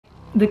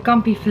The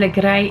Campi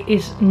Flegrei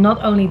is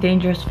not only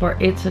dangerous for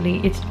Italy,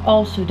 it's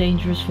also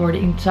dangerous for the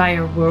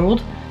entire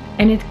world,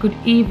 and it could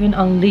even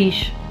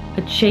unleash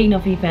a chain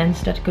of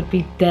events that could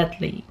be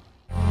deadly.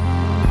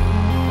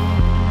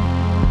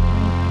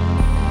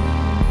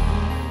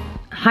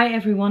 Hi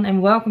everyone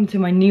and welcome to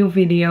my new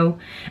video,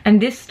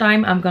 and this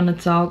time I'm gonna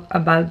talk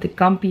about the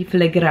Campi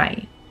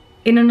Flegrei.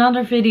 In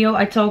another video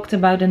I talked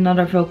about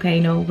another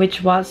volcano,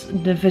 which was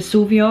the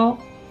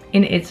Vesuvio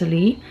in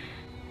Italy.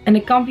 And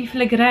the Campi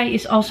Flegrei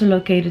is also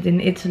located in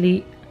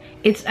Italy.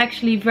 It's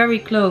actually very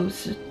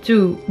close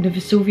to the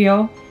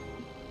Vesuvio.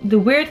 The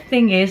weird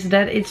thing is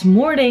that it's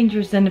more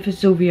dangerous than the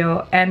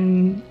Vesuvio,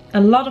 and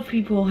a lot of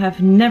people have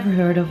never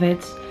heard of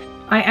it.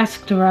 I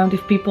asked around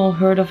if people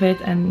heard of it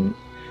and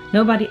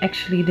nobody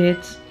actually did.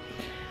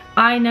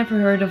 I never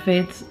heard of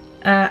it.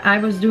 I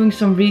was doing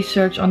some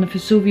research on the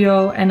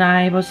Vesuvio and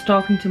I was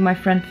talking to my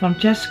friend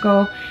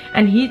Francesco,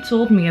 and he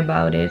told me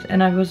about it,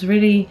 and I was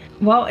really,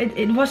 well,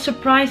 it was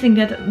surprising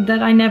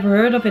that I never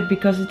heard of it,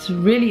 because it's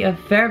really a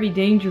very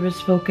dangerous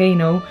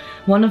volcano,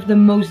 one of the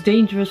most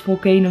dangerous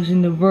volcanoes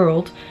in the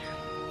world.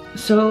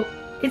 So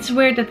it's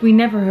weird that we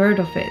never heard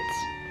of it.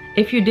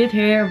 If you did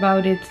hear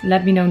about it,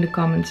 let me know in the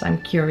comments,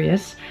 I'm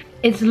curious.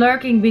 It's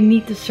lurking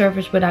beneath the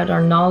surface without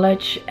our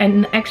knowledge,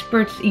 and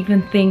experts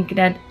even think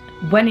that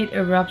when it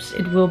erupts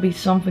it will be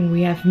something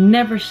we have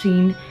never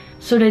seen,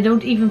 so they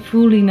don't even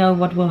fully know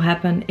what will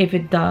happen if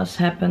it does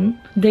happen.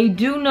 They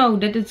do know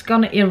that it's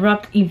gonna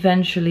erupt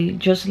eventually,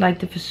 just like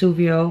the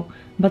Vesuvio,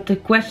 but the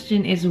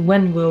question is,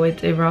 when will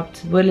it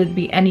erupt? Will it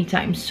be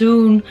anytime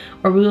soon,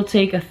 or will it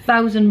take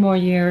 1,000 more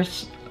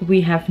years? We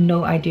have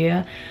no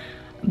idea.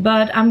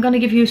 But I'm gonna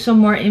give you some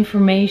more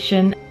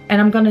information, and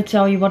I'm gonna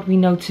tell you what we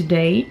know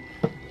today.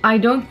 I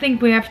don't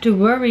think we have to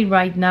worry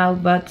right now,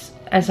 but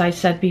as I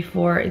said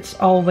before, it's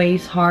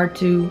always hard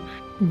to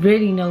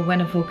really know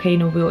when a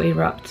volcano will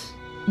erupt.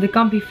 The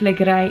Campi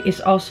Flegrei is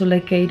also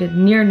located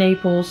near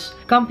Naples.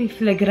 Campi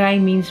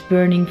Flegrei means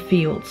burning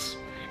fields.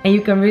 And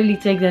you can really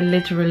take that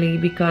literally,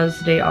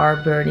 because they are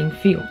burning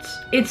fields.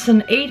 It's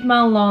an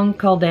 8-mile long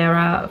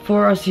caldera.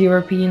 For us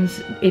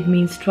Europeans it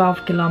means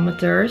 12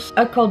 kilometers.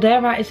 A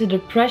caldera is a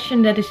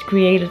depression that is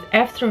created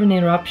after an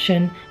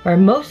eruption, where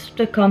most of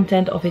the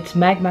content of its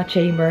magma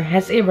chamber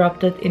has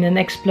erupted in an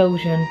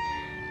explosion.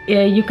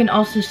 You can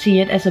also see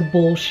it as a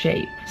bowl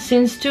shape.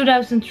 Since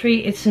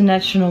 2003 it's a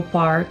national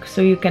park,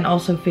 so you can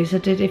also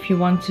visit it if you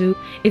want to.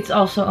 It's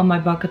also on my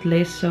bucket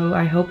list, so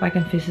I hope I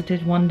can visit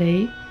it one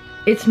day.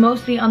 It's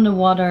mostly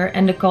underwater,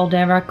 and the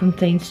caldera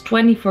contains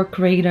 24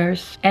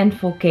 craters and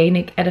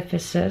volcanic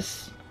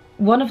edifices.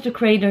 One of the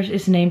craters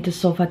is named the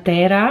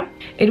Solfatara.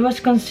 It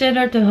was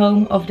considered the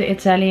home of the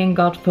Italian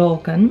god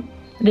Vulcan.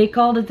 They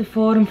called it the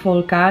Forum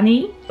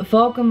Vulcani.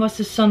 Vulcan was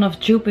the son of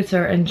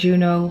Jupiter and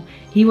Juno.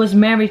 He was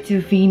married to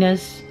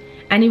Venus,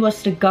 and he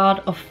was the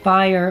god of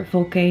fire,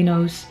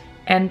 volcanoes,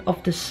 and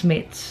of the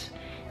smiths.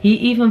 He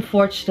even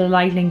forged the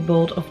lightning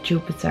bolt of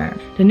Jupiter.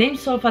 The name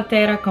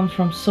Solfatara comes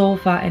from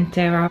Solva and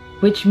Terra,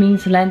 which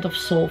means land of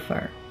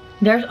sulfur.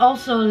 There's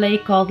also a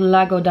lake called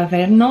Lago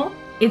d'Averno.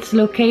 It's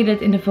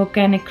located in the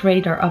volcanic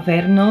crater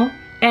Averno,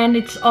 and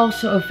it's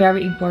also a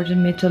very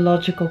important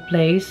mythological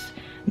place.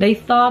 They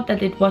thought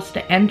that it was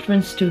the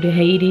entrance to the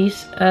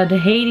Hades. The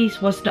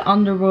Hades was the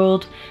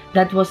underworld.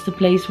 That was the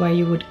place where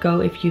you would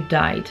go if you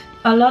died.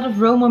 A lot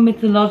of Roman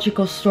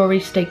mythological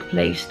stories take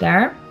place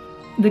there.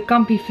 The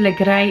Campi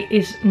Flegrei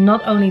is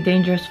not only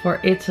dangerous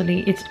for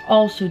Italy, it's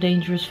also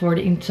dangerous for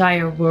the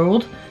entire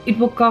world. It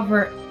will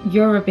cover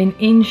Europe in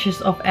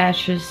inches of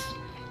ashes,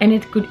 and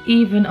it could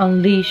even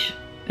unleash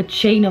a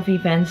chain of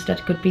events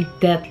that could be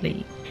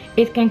deadly.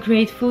 It can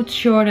create food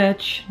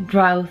shortage,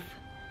 drought,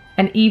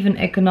 and even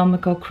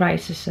economical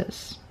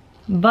crises.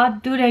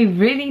 But do they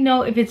really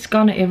know if it's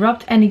gonna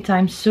erupt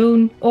anytime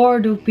soon? Or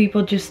do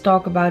people just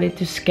talk about it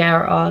to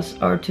scare us,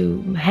 or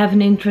to have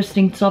an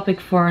interesting topic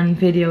for a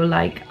video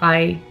like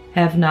I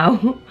have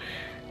now?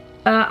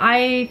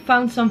 I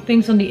found some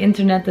things on the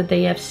internet that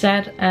they have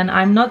said, and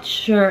I'm not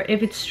sure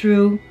if it's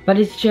true, but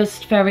it's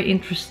just very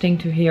interesting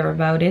to hear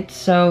about it.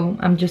 So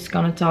I'm just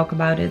gonna talk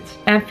about it,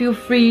 and feel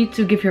free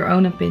to give your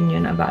own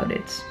opinion about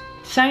it.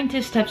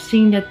 Scientists have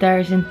seen that there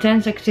is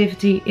intense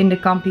activity in the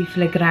Campi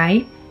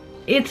Flegrei.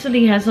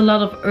 Italy has a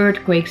lot of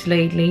earthquakes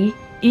lately,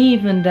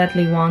 even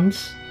deadly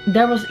ones.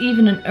 There was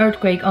even an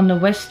earthquake on the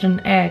western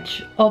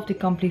edge of the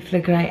Campi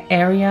Flegrei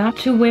area.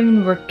 2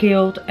 women were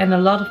killed and a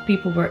lot of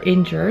people were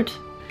injured.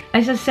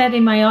 As I said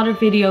in my other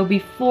video,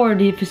 before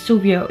the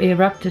Vesuvio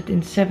erupted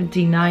in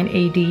 79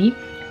 AD,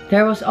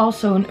 there was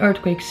also an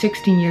earthquake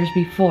 16 years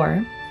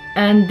before.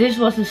 And this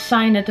was a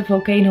sign that the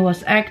volcano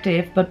was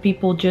active, but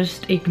people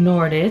just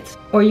ignored it.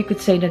 Or you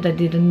could say that they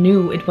didn't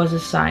know it was a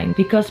sign,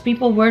 because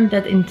people weren't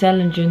that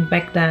intelligent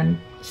back then.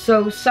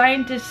 So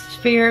scientists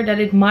fear that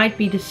it might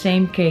be the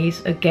same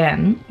case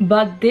again.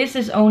 But this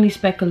is only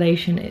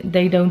speculation,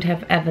 they don't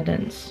have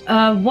evidence.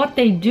 What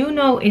they do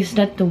know is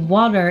that the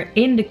water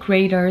in the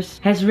craters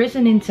has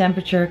risen in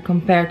temperature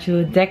compared to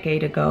a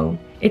decade ago.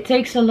 It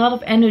takes a lot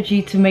of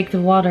energy to make the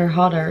water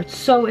hotter,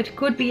 so it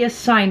could be a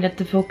sign that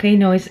the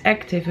volcano is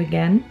active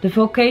again. The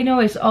volcano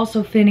is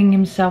also filling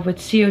himself with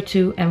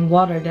CO2 and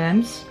water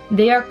dams.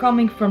 They are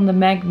coming from the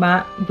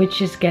magma,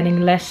 which is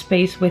getting less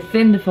space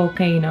within the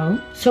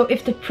volcano. So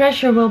if the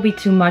pressure will be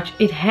too much,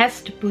 it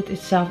has to put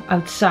itself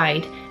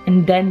outside,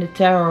 and then the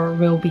terror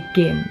will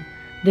begin.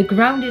 The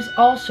ground is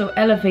also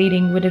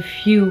elevating with a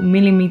few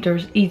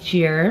millimeters each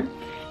year.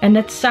 And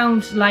that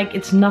sounds like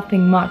it's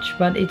nothing much,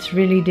 but it's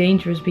really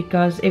dangerous,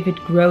 because if it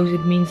grows,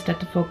 it means that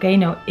the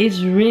volcano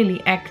is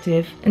really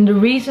active. And the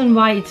reason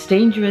why it's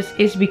dangerous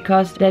is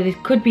because that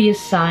it could be a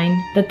sign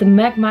that the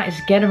magma is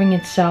gathering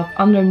itself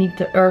underneath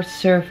the Earth's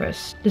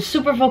surface. The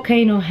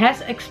supervolcano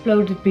has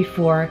exploded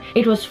before.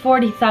 It was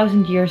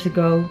 40,000 years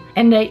ago,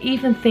 and they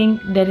even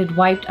think that it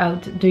wiped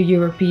out the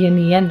European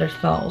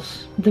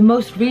Neanderthals. The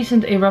most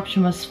recent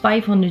eruption was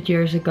 500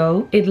 years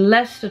ago. It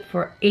lasted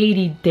for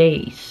 80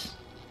 days.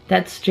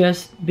 That's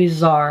just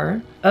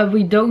bizarre.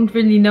 We don't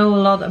really know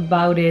a lot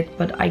about it,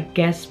 but I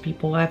guess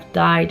people have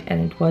died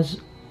and it was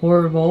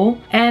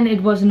horrible. And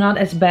it was not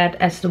as bad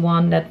as the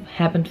one that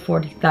happened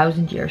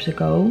 40,000 years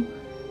ago.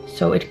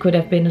 So it could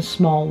have been a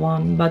small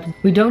one, but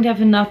we don't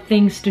have enough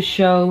things to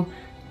show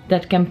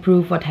that can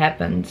prove what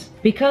happened.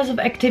 Because of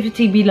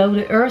activity below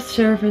the Earth's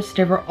surface,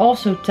 there were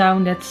also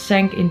towns that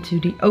sank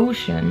into the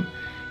ocean.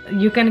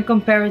 You can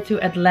compare it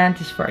to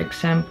Atlantis, for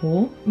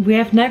example. We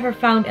have never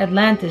found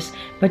Atlantis,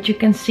 but you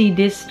can see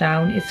this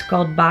town. It's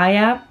called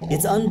Baia.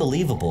 It's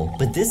unbelievable,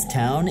 but this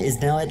town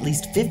is now at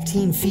least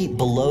 15 feet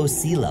below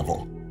sea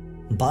level.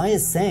 Baia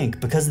sank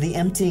because of the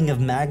emptying of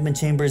magma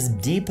chambers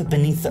deep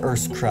beneath the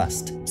Earth's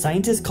crust.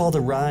 Scientists call the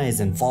rise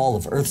and fall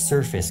of Earth's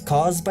surface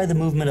caused by the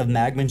movement of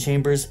magma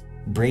chambers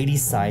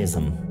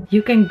bradyseism.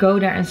 You can go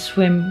there and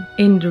swim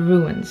in the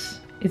ruins.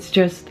 It's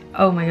just,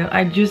 oh my god,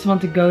 I just want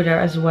to go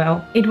there as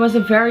well. It was a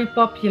very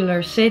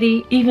popular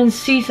city. Even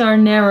Caesar,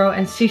 Nero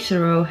and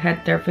Cicero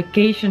had their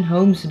vacation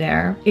homes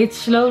there. It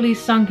slowly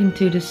sunk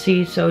into the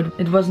sea, so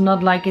it was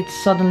not like it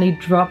suddenly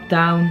dropped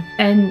down.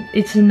 And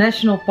it's a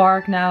national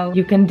park now.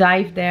 You can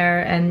dive there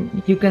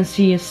and you can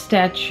see a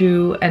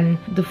statue and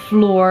the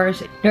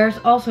floors. There's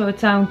also a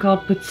town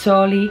called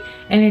Puzzoli,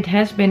 and it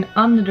has been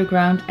under the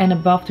ground and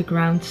above the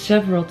ground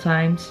several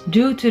times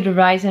due to the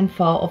rise and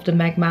fall of the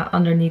magma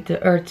underneath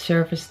the Earth's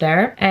surface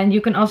there. And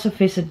you can also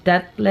visit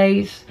that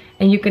place,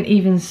 and you can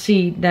even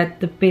see that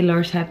the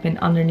pillars have been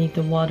underneath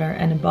the water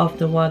and above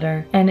the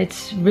water. And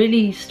it's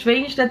really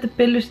strange that the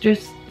pillars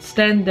just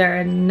stand there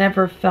and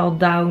never fell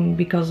down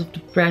because of the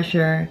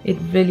pressure. It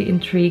really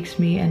intrigues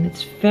me, and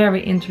it's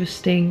very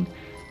interesting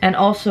and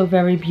also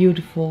very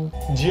beautiful.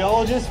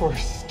 Geologists were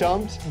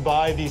stumped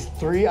by these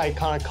three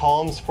iconic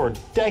columns for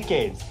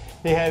decades.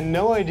 They had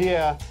no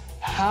idea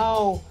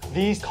how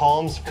these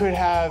columns could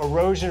have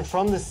erosion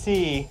from the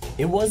sea.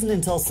 It wasn't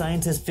until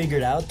scientists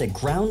figured out that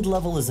ground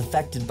level is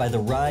affected by the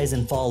rise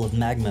and fall of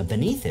magma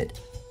beneath it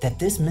that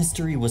this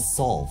mystery was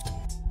solved.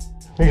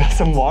 We got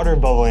some water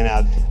bubbling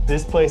out.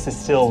 This place is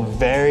still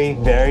very,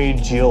 very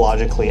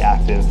geologically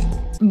active.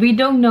 We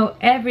don't know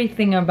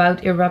everything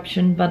about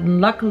eruption, but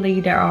luckily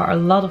there are a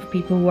lot of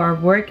people who are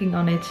working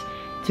on it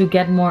to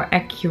get more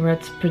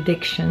accurate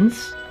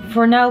predictions.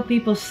 For now,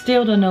 people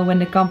still don't know when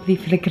the Campi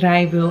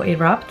Flegrei will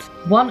erupt.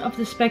 One of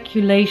the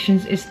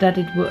speculations is that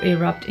it will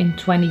erupt in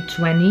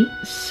 2020,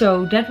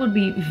 so that would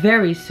be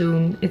very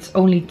soon. It's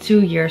only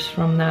 2 years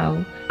from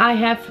now. I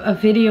have a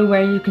video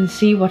where you can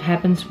see what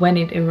happens when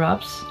it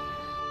erupts.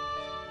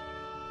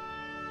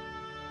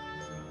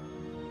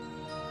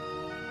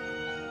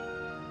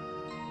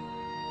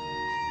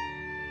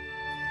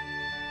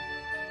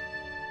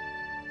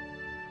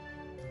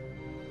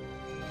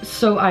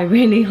 So I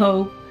really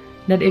hope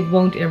that it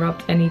won't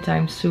erupt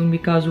anytime soon,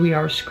 because we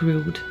are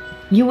screwed.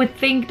 You would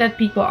think that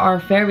people are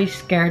very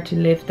scared to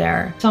live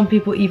there. Some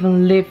people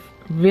even live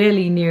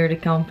really near the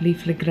Campi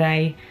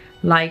Flegrei,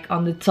 like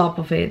on the top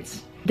of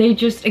it. They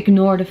just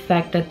ignore the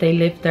fact that they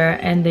live there,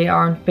 and they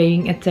aren't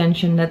paying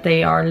attention that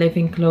they are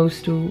living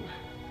close to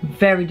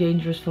very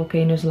dangerous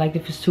volcanoes like the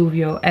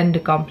Vesuvio and the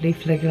Campi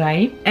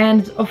Flegrei.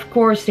 And of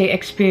course they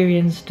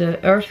experience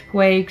the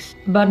earthquakes,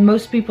 but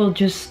most people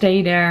just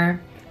stay there.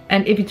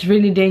 And if it's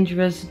really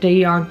dangerous,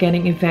 they are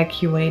getting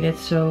evacuated.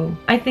 So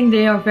I think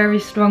they are very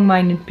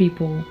strong-minded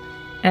people,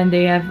 and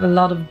they have a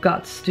lot of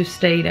guts to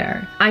stay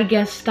there. I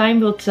guess time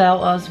will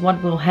tell us what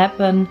will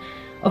happen.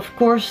 Of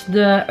course,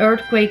 the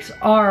earthquakes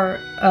are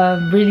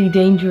really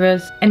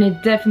dangerous, and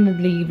it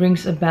definitely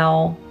rings a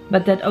bell.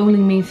 But that only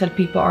means that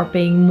people are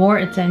paying more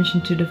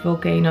attention to the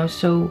volcano.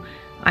 So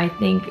I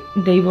think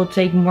they will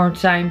take more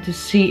time to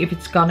see if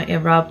it's gonna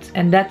erupt,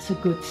 and that's a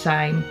good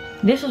sign.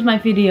 This was my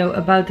video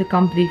about the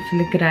Campi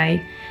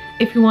Flegrei.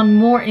 If you want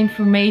more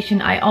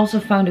information, I also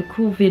found a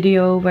cool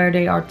video where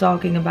they are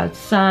talking about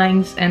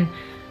signs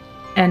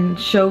and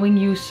showing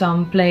you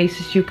some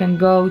places you can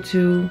go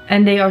to.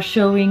 And they are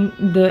showing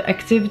the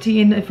activity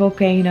in the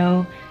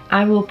volcano.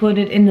 I will put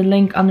it in the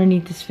link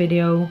underneath this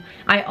video.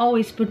 I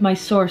always put my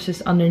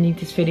sources underneath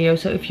this video,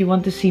 so if you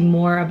want to see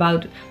more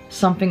about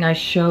something I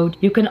showed,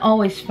 you can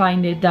always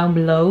find it down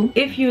below.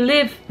 If you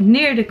live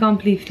near the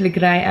Campi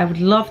Flegrei, I would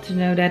love to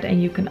know that,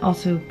 and you can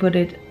also put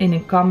it in a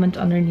comment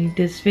underneath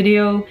this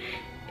video.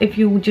 If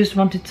you just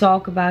want to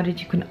talk about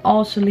it, you can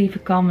also leave a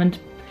comment.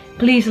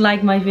 Please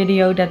like my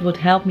video, that would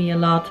help me a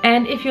lot.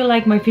 And if you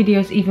like my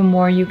videos even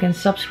more, you can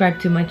subscribe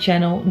to my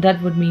channel.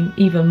 That would mean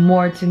even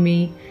more to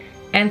me.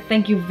 And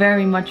thank you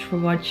very much for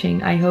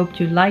watching. I hope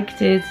you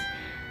liked it.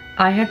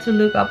 I had to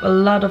look up a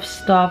lot of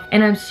stuff,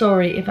 and I'm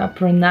sorry if I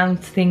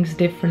pronounce things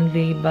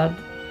differently, but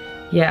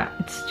yeah,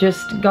 it's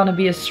just gonna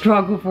be a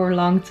struggle for a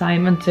long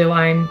time until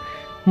I'm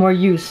more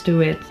used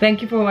to it.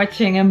 Thank you for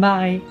watching, and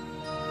bye.